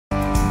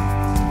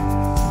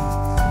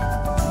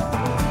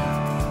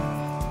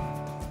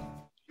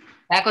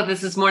Back with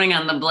us this morning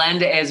on The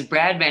Blend is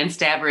Brad Van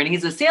Staver, and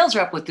he's a sales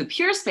rep with the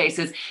Pure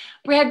Spaces.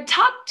 Brad,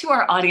 talk to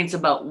our audience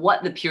about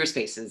what the Pure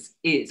Spaces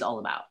is all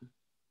about.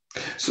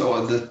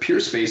 So the Pure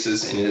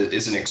Spaces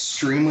is an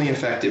extremely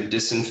effective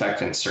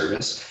disinfectant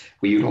service.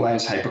 We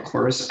utilize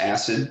hypochlorous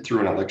acid through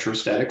an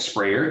electrostatic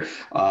sprayer,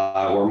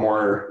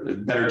 or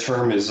better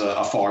term is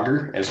a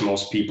fogger, as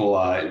most people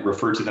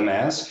refer to them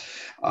as.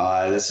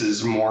 This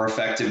is more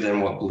effective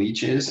than what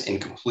bleach is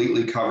and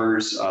completely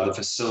covers the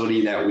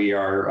facility that we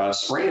are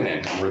spraying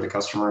in, where the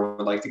customer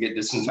would like to get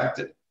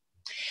disinfected.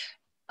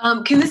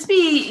 Can this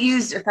be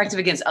used effective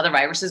against other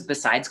viruses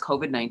besides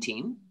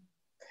COVID-19?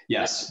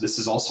 Yes, this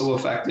is also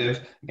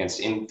effective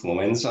against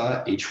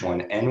influenza,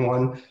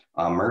 H1N1,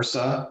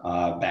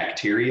 MRSA,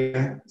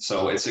 bacteria.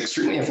 So it's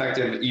extremely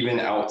effective even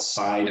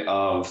outside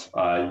of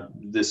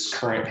this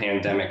current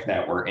pandemic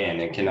that we're in.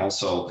 It can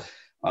also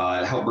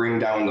help bring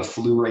down the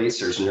flu rates.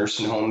 There's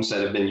nursing homes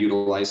that have been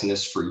utilizing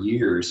this for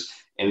years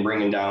and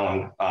bringing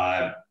down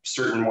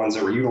certain ones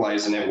that were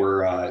utilizing it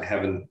were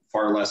having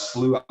far less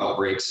flu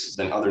outbreaks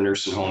than other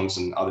nursing homes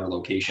and other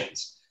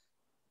locations.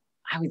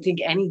 I would think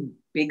any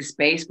big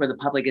space where the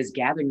public is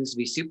gathering this would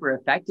be super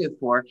effective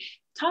for.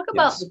 Talk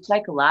about the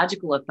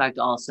psychological effect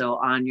also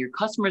on your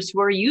customers who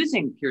are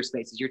using Pure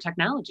Spaces, your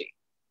technology.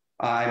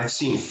 I've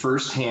seen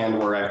firsthand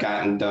where I've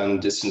gotten done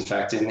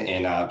disinfecting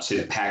and say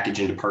the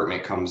packaging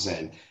department comes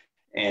in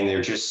and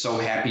they're just so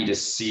happy to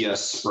see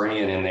us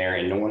spraying in there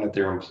and knowing that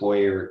their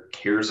employer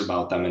cares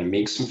about them and it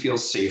makes them feel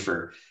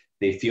safer.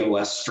 They feel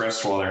less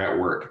stressed while they're at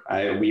work.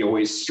 We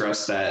always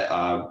stress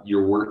that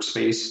your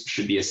workspace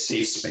should be a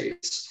safe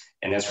space.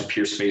 And that's where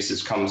Pure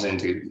Spaces comes in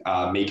to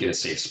make it a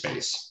safe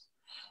space.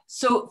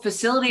 So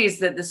facilities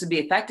that this would be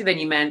effective in,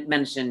 you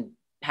mentioned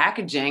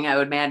packaging, I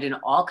would imagine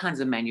all kinds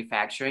of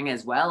manufacturing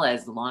as well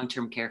as the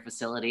long-term care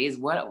facilities.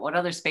 What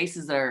other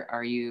spaces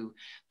are you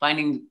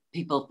finding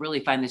people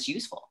really find this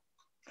useful?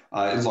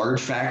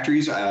 Large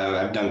factories.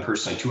 I've done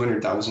personally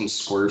 200,000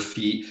 square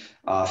feet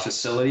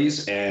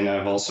facilities, and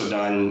I've also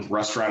done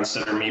restaurants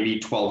that are maybe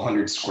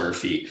 1,200 square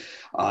feet.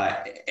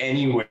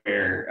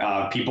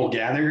 Anywhere people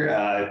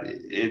gather,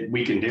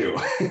 we can do.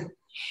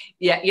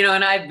 Yeah,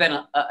 and I've been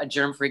a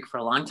germ freak for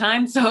a long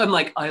time, so I'm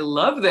like, I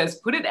love this.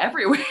 Put it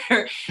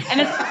everywhere,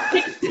 and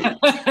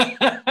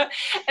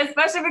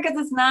especially because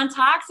it's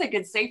non-toxic.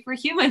 It's safe for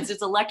humans.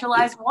 It's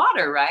electrolyzed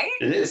water, right?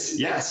 It is.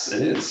 Yes,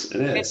 it is.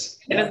 It is.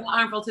 It is not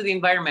harmful to the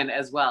environment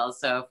as well.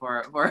 So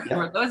for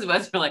those of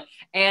us who are like,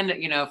 and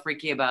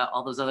freaky about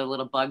all those other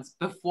little bugs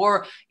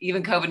before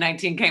even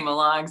COVID-19 came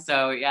along.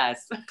 So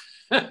yes.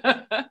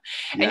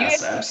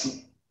 Yes,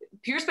 absolutely.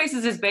 Pure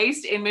Spaces is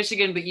based in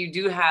Michigan, but you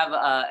do have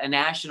a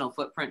national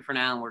footprint for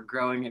now, and we're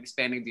growing and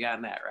expanding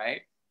beyond that,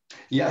 right?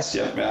 Yes,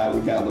 yep.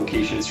 We've got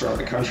locations throughout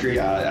the country.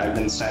 I've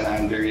been sent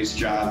on various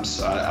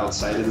jobs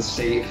outside of the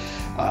state.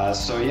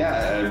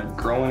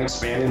 Growing,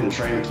 expanding, and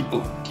trying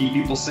to keep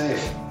people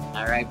safe.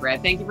 All right,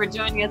 Brad, thank you for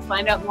joining us.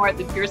 Find out more at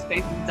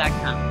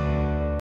thepurespaces.com.